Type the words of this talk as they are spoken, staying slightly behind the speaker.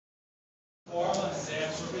Forma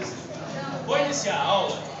 0 sobre 0. Vou iniciar a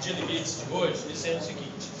aula de limites de hoje dizendo o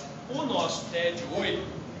seguinte: o nosso TED 8,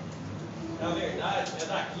 na verdade, é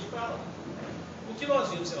daqui para lá. O que nós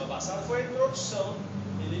vimos semana passada foi a introdução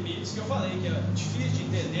em limites, que eu falei que é difícil de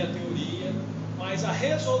entender a teoria, mas a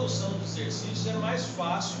resolução dos exercícios é mais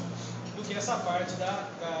fácil do que essa parte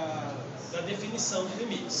da definição de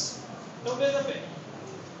limites. Então veja bem,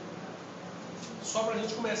 só para a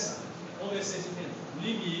gente começar, vamos ver se vocês entenderam.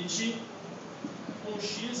 Limite com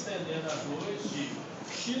x tendendo a 2 de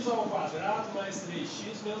x ao quadrado mais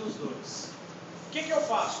 3x menos 2. O que eu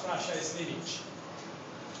faço para achar esse limite?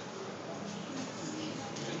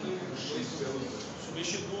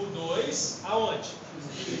 Substituo 2 aonde?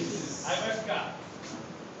 Aí vai ficar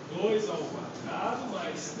 2 ao quadrado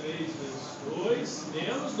mais 3 vezes 2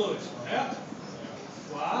 menos 2, correto?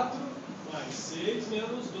 4 mais 6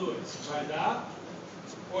 menos 2 vai dar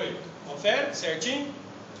 8. Confere? Certinho?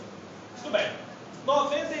 Tudo bem.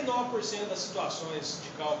 99% das situações de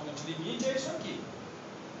cálculo de limite é isso aqui.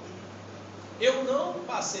 Eu não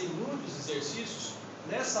passei muitos exercícios,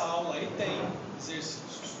 nessa aula aí tem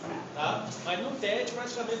exercícios, tá? Mas no TED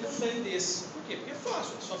praticamente não tem desse. Por quê? Porque é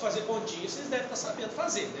fácil, é só fazer continha, vocês devem estar sabendo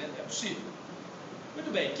fazer, né? É possível.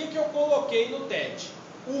 Muito bem, o que eu coloquei no TED?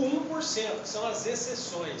 O 1%, que são as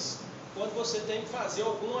exceções, quando você tem que fazer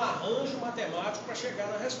algum arranjo matemático para chegar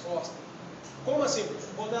na resposta. Como assim?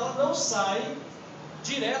 Quando ela não sai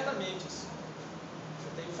diretamente assim. Você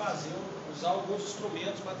tem que usar alguns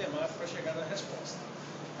instrumentos matemáticos para chegar na resposta.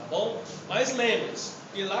 Tá bom? Mas lembre-se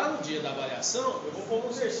que lá no dia da avaliação eu vou pôr um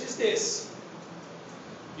exercício desse.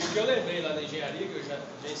 E o que eu lembrei lá na engenharia, que eu já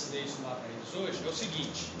ensinei isso lá para eles hoje, é o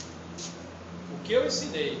seguinte: o que eu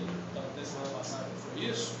ensinei, então, na semana passada foi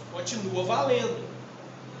isso, continua valendo.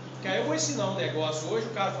 Porque aí eu vou ensinar um negócio hoje,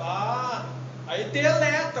 o cara fala, aí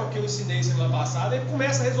deleta o que eu ensinei semana passada e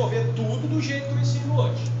começa a resolver tudo do jeito que eu ensino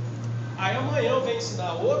hoje. Aí amanhã eu venho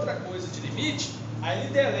ensinar outra coisa de limite, aí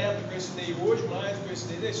ele deleta o que eu ensinei hoje, mais o que eu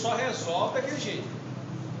ensinei, ele só resolve daquele jeito.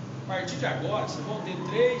 A partir de agora, vocês vão ter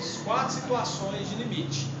 3, 4 situações de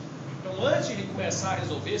limite. Então, antes de começar a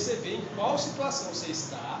resolver, você vê em qual situação você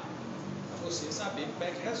está, para você saber como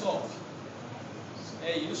é que resolve.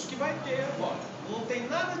 É isso que vai ter agora. Não tem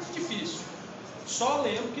nada de difícil. Só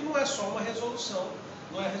lembro que não é só uma resolução,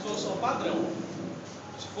 não é resolução padrão.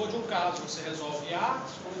 Se for de um caso, você resolve A,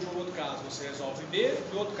 se for de um outro caso, você resolve B,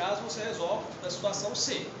 de outro caso, você resolve da situação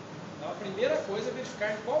C. Então, a primeira coisa é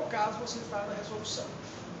verificar em qual caso você está na resolução.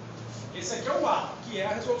 Esse aqui é o A, que é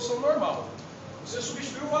a resolução normal. Você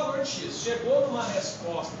substituiu o valor de x, chegou numa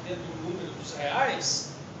resposta dentro do número dos reais,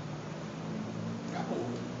 acabou.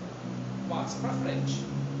 Passa para frente.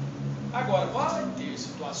 Agora, vai ter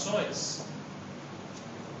situações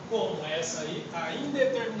como essa aí, a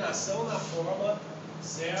indeterminação na forma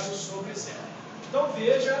 0 sobre 0. Então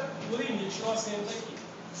veja o limite que nós temos aqui.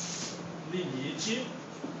 Limite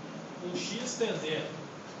com x tendendo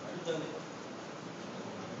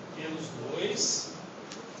menos 2.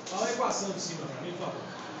 Fala a equação de cima para mim, por favor.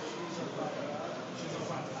 X ao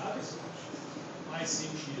quadrado mais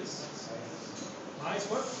 5x mais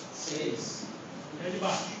quanto? 6. E aí de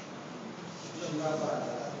baixo?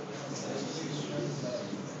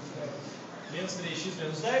 Menos 3x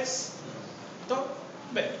menos 10. Então,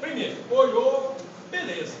 bem, primeiro, olhou,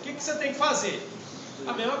 beleza. O que você tem que fazer?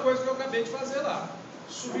 A mesma coisa que eu acabei de fazer lá.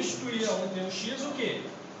 Substituir onde tem o x, o quê?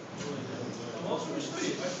 Então vamos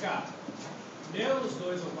substituir, vai ficar menos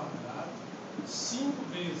 2 ao quadrado, 5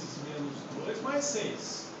 vezes menos 2 mais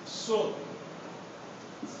 6, sobre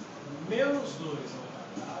menos 2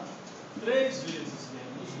 ao quadrado, 3 vezes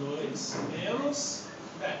menos 2, menos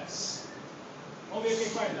 10. Vamos ver o que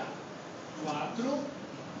vai dar. 4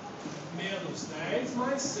 menos 10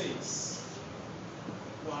 mais 6.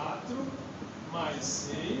 4 mais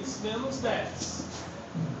 6 menos 10.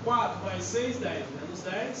 4 mais 6, 10 menos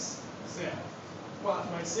 10, 0.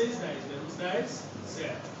 4 mais 6, 10 menos 10,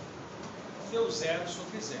 0. Deu 0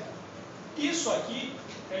 sobre 0. Isso aqui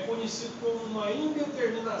é conhecido como uma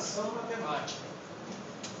indeterminação matemática.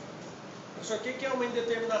 Isso aqui que é uma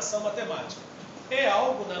indeterminação matemática? É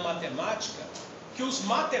algo na matemática que os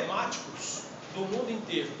matemáticos do mundo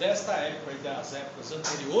inteiro, desta época e das épocas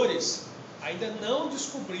anteriores, ainda não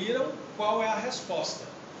descobriram qual é a resposta.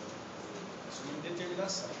 Isso é uma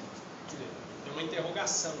indeterminação. É uma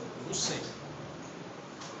interrogação, eu não sei.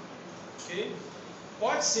 Ok?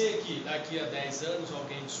 Pode ser que daqui a 10 anos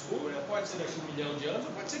alguém descubra, pode ser daqui a 1 milhão de anos,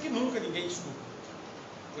 ou pode ser que nunca ninguém descubra.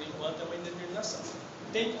 Por enquanto é uma indeterminação.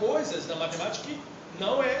 Tem coisas na matemática que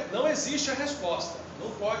não existe a resposta,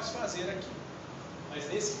 não pode se fazer aqui. Mas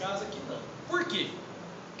nesse caso aqui não. Por quê?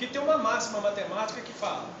 Porque tem uma máxima matemática que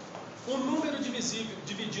fala: O número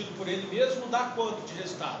dividido por ele mesmo dá quanto de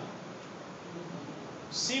resultado?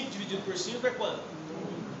 5 dividido por 5 é quanto?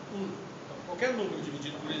 1. Então, qualquer número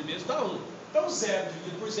dividido por ele mesmo dá 1. Então 0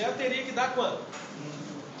 dividido por 0 teria que dar quanto?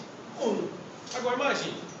 1. Agora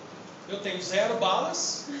imagine, eu tenho 0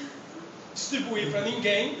 balas, distribuí para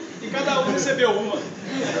ninguém e cada um recebeu uma.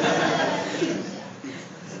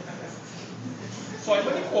 Só é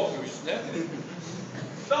manicômio isso, né?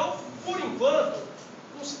 Então, por enquanto,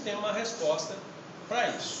 não se tem uma resposta para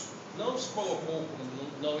isso. Não se colocou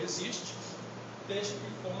como não existe, deixa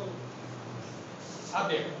aqui como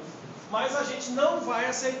aberto. Mas a gente não vai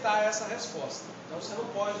aceitar essa resposta. Então você não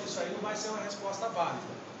pode, isso aí não vai ser uma resposta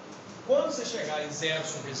válida. Quando você chegar em 0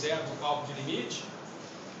 sobre 0 no cálculo de limite,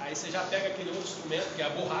 aí você já pega aquele outro instrumento que é a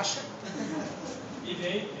borracha e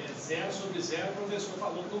vem 0 sobre 0, o professor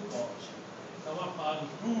falou que não pode. Então apaga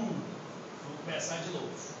vamos começar de novo.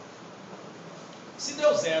 Se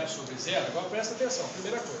deu 0 sobre 0, agora presta atenção,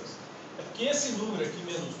 primeira coisa. É porque esse número aqui,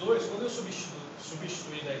 menos 2, quando eu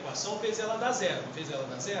substituir na equação, fez ela dar 0, não fez ela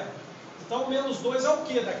dar 0? Então, menos 2 é o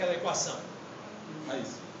que daquela equação? Raiz.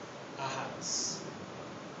 A raiz.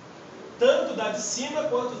 Tanto da de cima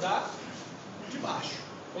quanto da de baixo.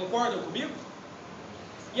 Concordam comigo?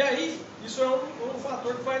 E aí, isso é um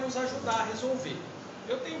fator que vai nos ajudar a resolver.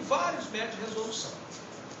 Eu tenho vários métodos de resolução.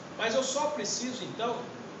 Mas eu só preciso, então,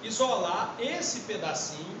 isolar esse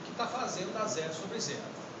pedacinho que está fazendo dar 0 sobre 0.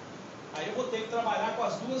 Aí eu vou ter que trabalhar com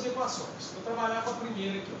as duas equações. Vou trabalhar com a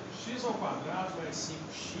primeira aqui, ó. X ao quadrado mais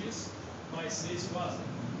 5x mais 6 igual a 0.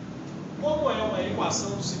 Como é uma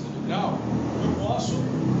equação do segundo grau, eu posso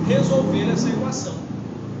resolver essa equação.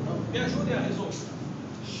 Então, me ajudem a resolver.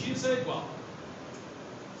 X é igual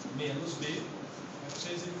a menos b, é o que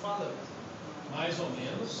vocês irem falando, mais ou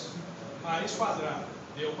menos, raiz quadrada,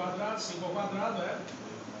 b ao quadrado, 5 ao quadrado é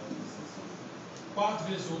 4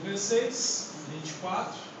 vezes 1 vezes 6,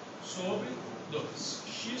 24, sobre 2.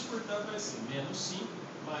 X, portanto, vai ser menos 5,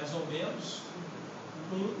 mais ou menos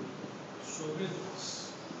 1 sobre 2.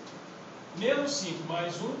 Menos 5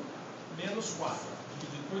 mais 1, menos 4.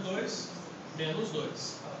 Dividido por 2, menos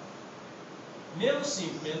 2. Menos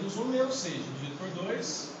 5, menos 1, menos 6. Dividido por 2,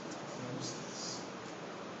 menos 3.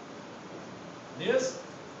 Beleza?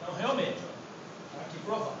 Então, realmente, está aqui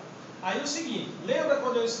provado. Aí o seguinte, lembra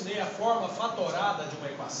quando eu ensinei a forma fatorada de uma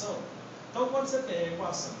equação? Então, quando você tem a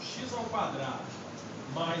equação x ao quadrado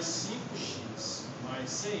mais 5x mais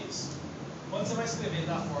 6, quando você vai escrever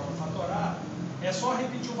da forma fatorada, é só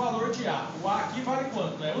repetir o valor de a. O a aqui vale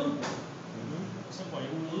quanto? Não é 1? Você põe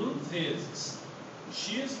o 1 vezes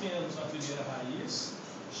x menos a primeira raiz,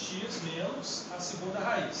 x menos a segunda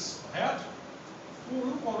raiz, correto? O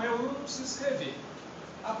 1, como é 1, não precisa escrever.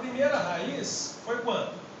 A primeira raiz foi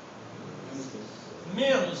quanto?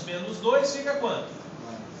 Menos 2 fica quanto?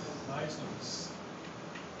 Mais 2.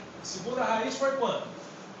 A segunda raiz foi quanto?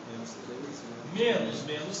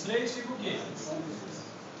 Menos 3 fica o quê?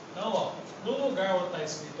 Então, ó, no lugar onde está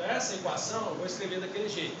escrito essa equação, eu vou escrever daquele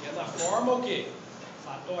jeito. É na forma o quê?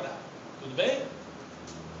 Fatorada. Tudo bem?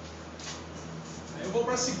 Aí eu vou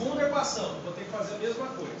para a segunda equação. Vou ter que fazer a mesma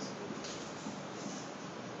coisa.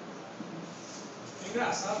 É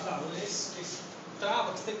engraçado, os alunos que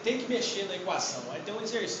trava, que tem que mexer na equação. Aí tem um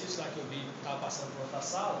exercício lá que eu vi, que estava passando por outra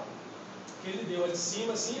sala, que ele deu a de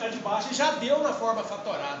cima assim, a de baixo, e já deu na forma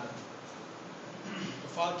fatorada. Eu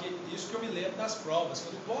falo que isso que eu me lembro das provas, que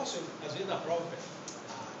eu não posso, às vezes na prova,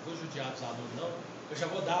 vou judiar dos alunos não, eu já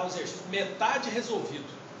vou dar o exercício metade resolvido.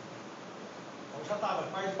 Então já estava a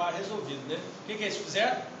parte de baixo resolvido, né? O que eles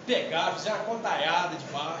fizeram? Pegaram, fizeram a contaiada de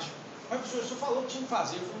baixo. Mas o professor falou que tinha que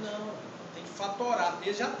fazer. Eu falei, não, tem que fatorar.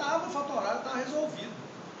 Ele já estava fatorado, estava resolvido.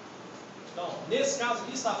 Então, nesse caso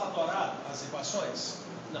aqui está fatorado as equações?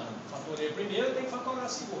 Não, fatorei a primeira, tem que fatorar a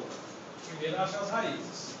segunda. Primeiro acha as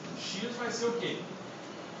raízes. X vai ser o quê?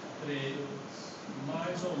 3,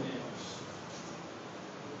 mais ou menos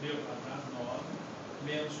b ao quadrado, 9,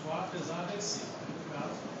 menos 4 vezes a vezes 5. No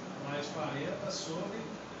caso, mais 40 sobre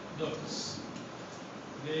 2.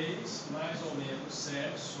 3 mais ou menos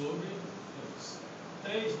 7 sobre 2.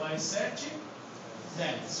 3 mais 7,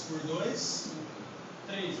 10 por 2.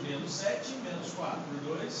 3 menos 7, menos 4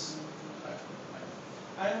 por 2.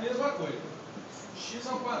 Aí a mesma coisa. X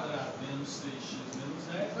ao quadrado menos 3x menos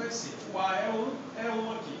 10 vai ser. O a é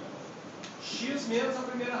 1 aqui. X menos a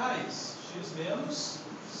primeira raiz. X menos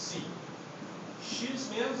 5. X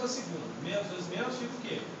menos a segunda. Menos vezes menos fica o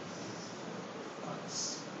quê?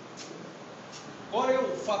 Mais. Agora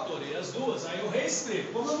eu fatorei as duas, aí eu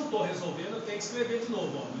reescrevo. Como eu não estou resolvendo, eu tenho que escrever de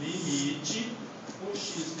novo. Ó. Limite com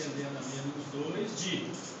x tendendo a menos 2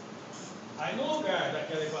 de... Aí no lugar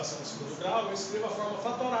daquela equação de segundo grau, eu escrevo a forma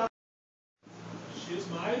fatorada. x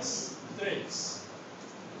mais 3.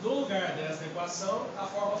 No lugar dessa equação, a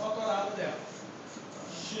forma fatorada dela.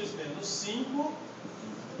 X menos 5,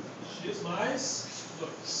 x mais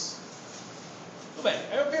 2. Tudo bem,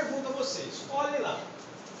 aí eu pergunto a vocês, olhem lá.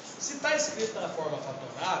 Se está escrito na forma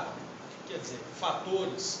fatorada, quer dizer,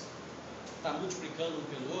 fatores, está multiplicando um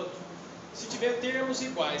pelo outro, se tiver termos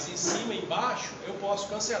iguais em cima e embaixo, eu posso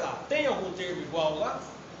cancelar. Tem algum termo igual lá?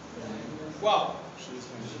 Qual?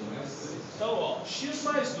 Então, ó, x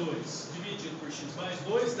mais 2 dividido por x mais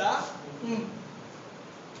 2 dá 1.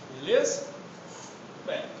 Beleza?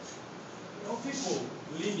 Bem, então ficou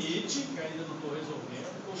o limite, que ainda não estou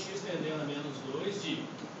resolvendo, com x tendendo a menos 2 de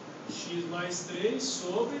x mais 3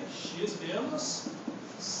 sobre x menos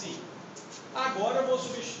 5. Agora eu vou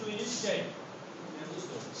substituir quem? Menos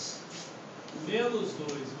 2. Menos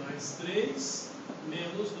 2 mais 3,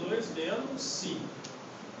 menos 2, menos 5.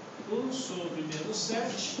 1 sobre menos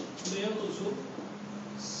 7, menos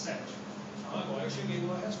 1, 7. Então agora eu cheguei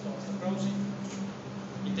numa resposta para o zinho.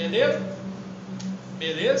 Entenderam?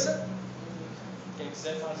 Beleza? Quem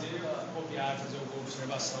quiser fazer copiar, fazer alguma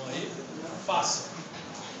observação aí, faça.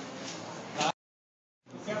 Tá?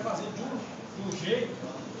 Eu quero fazer de um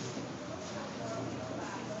jeito.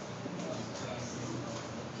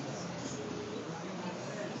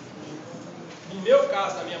 No meu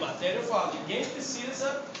caso, da minha matéria, eu falo, ninguém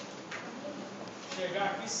precisa chegar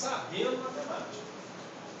aqui sabendo matemática.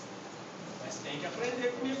 Mas tem que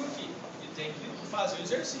aprender comigo aqui. E tem que fazer o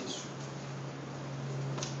exercício.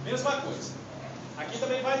 Mesma coisa. Aqui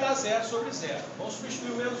também vai dar 0 sobre 0. Vamos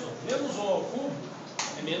substituir o menos 1. Menos 1 ao cubo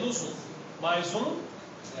é menos 1. Mais 1,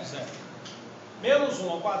 0. Menos 1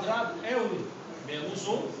 ao quadrado é 1. Menos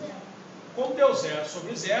 1. Como deu 0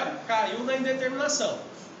 sobre 0, caiu na indeterminação.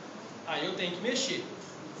 Aí eu tenho que mexer.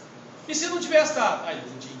 E se não tivesse dado? Aí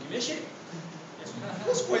eu não tinha que mexer.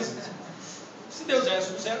 Duas coisas. Se deu 0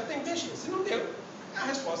 sobre 0, tem que mexer. Se não deu, a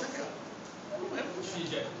resposta é aquela. Não é muito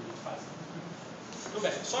difícil de fazer. Tudo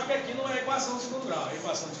bem. Só que aqui não é equação de segundo grau. É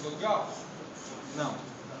equação de segundo grau? Não.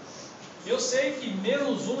 Eu sei que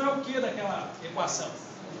menos 1 é o que daquela equação?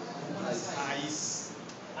 Raiz.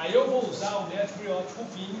 Aí eu vou usar o método periódico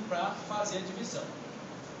fino para fazer a divisão.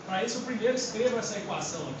 Para isso, eu primeiro escrevo essa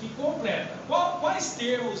equação aqui completa. Quais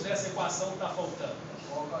termos dessa equação está faltando?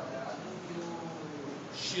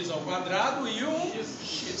 X ao quadrado e o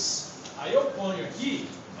x. Aí eu ponho aqui,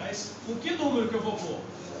 mas com que número que eu vou pôr?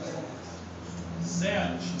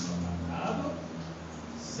 0x ao quadrado,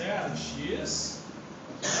 0x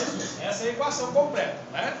mais 1. Essa é a equação completa,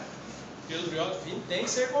 né? Pelo periódico fino tem que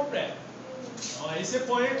ser completa. Então aí você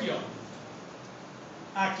põe aqui, ó.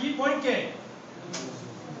 Aqui põe quem?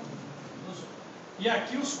 E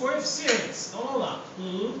aqui os coeficientes. Então vamos lá.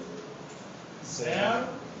 1, 0,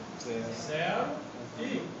 0 e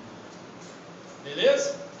 1.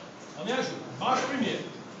 Beleza? Então me ajuda. Baixa primeiro.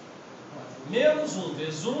 Menos 1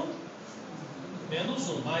 vezes 1, menos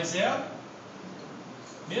 1 mais 0.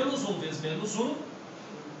 Menos 1 vezes menos 1,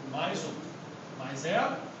 mais 1. Mais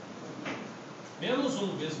 0. Menos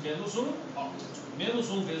 1 vezes menos 1. Ó, menos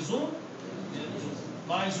 1 vezes 1, menos 1.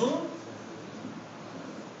 Mais 1.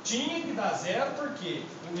 Tinha que dar 0 porque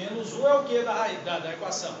o menos 1 é o que da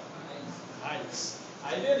equação? Raiz.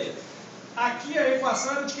 Aí beleza. Aqui a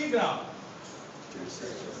equação era de que grau?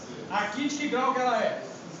 Aqui de que grau que ela é?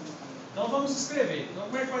 Então vamos escrever. Então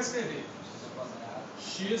como é que vai escrever?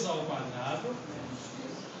 X ao quadrado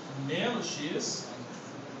menos x.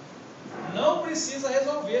 Não precisa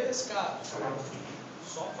resolver nesse caso.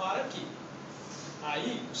 Só para aqui.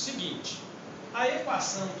 Aí o seguinte. A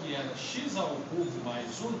equação que era x ao cubo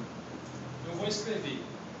mais 1, eu vou escrever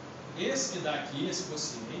esse que dá aqui, esse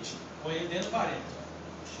quociente, põe ele dentro do parênteses.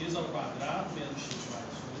 X ao quadrado menos x mais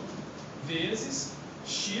 1, vezes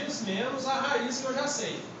x menos a raiz que eu já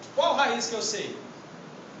sei. Qual raiz que eu sei?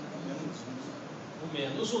 O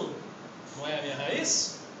menos 1. Não é a minha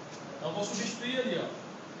raiz? Então vou substituir ali, ó.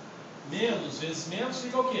 Menos vezes menos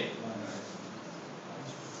fica o quê?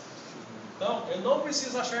 Então, eu não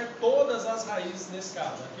preciso achar todas as raízes nesse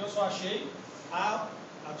caso. Aqui eu só achei a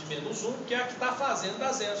de menos 1, que é a que está fazendo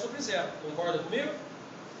dar 0 sobre 0. Concorda comigo?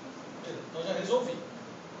 Então já resolvi.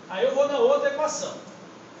 Aí eu vou na outra equação.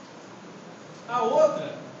 A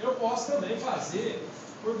outra eu posso também fazer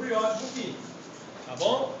por periódico fino. Tá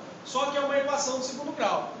bom? Só que é uma equação de segundo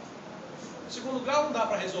grau. No segundo grau não dá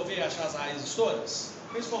para resolver e achar as raízes todas.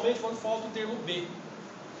 Principalmente quando falta o termo b.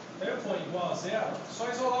 Então eu ponho igual a 0, só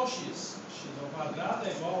isolar o x. X ao quadrado é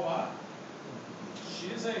igual a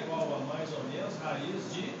x é igual a mais ou menos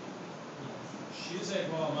raiz de x é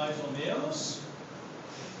igual a mais ou menos.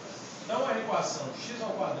 Então a equação x ao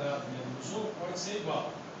quadrado menos 1 pode ser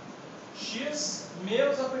igual x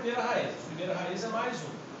menos a primeira raiz. A primeira raiz é mais 1.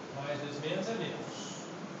 Mais 2 menos é menos.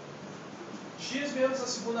 X menos a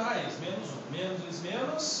segunda raiz, menos 1. Menos 2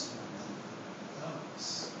 menos dá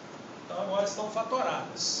mais. Então agora estão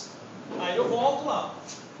fatoradas. Aí eu volto lá.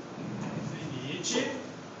 Limite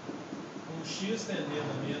com x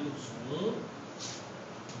tendendo a menos 1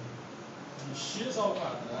 de x ao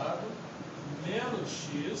quadrado menos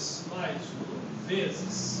x mais 1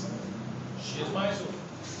 vezes x mais 1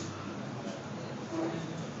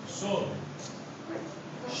 sobre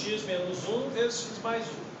x menos 1 vezes x mais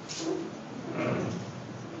 1.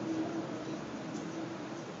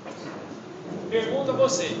 Pergunta a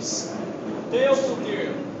vocês: tem algum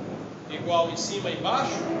termo igual em cima e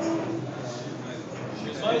embaixo?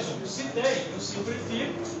 X mais 1. Se tem, eu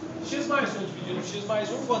simplifico. X mais 1 dividido por x mais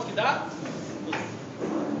 1, quanto que dá?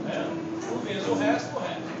 1 vezes o resto.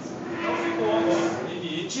 Então ficou agora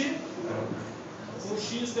limite com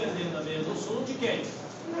x tendendo a menos 1 de quem?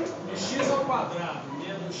 De x ao quadrado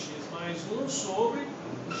menos x mais 1 sobre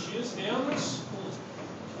x menos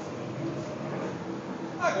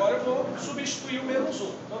 1. Agora eu vou substituir o menos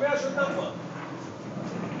 1. Então me ajuda na conta.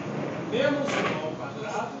 Menos 1 ao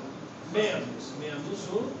quadrado menos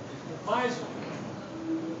 1 mais 1.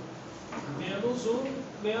 Menos 1,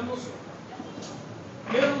 menos 1.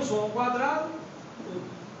 Menos 1 ao quadrado, 1.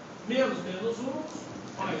 Menos 1,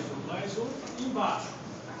 mais 1, embaixo.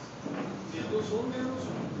 Menos 1, menos 1.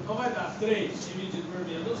 Então vai dar 3 dividido por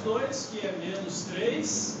menos 2, que é menos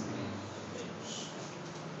 3. Menos.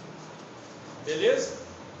 Beleza?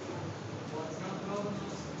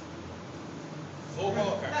 Vou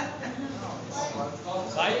colocar.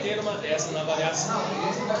 Vai ter uma dessa na avaliação.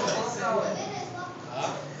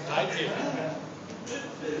 Tá? Vai ter.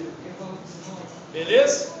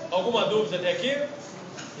 Beleza? Alguma dúvida até aqui?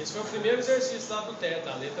 Esse foi o primeiro exercício lá do TET,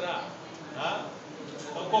 a letra A. Tá?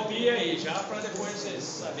 Então copia aí já para depois vocês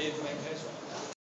saberem como é que resolve.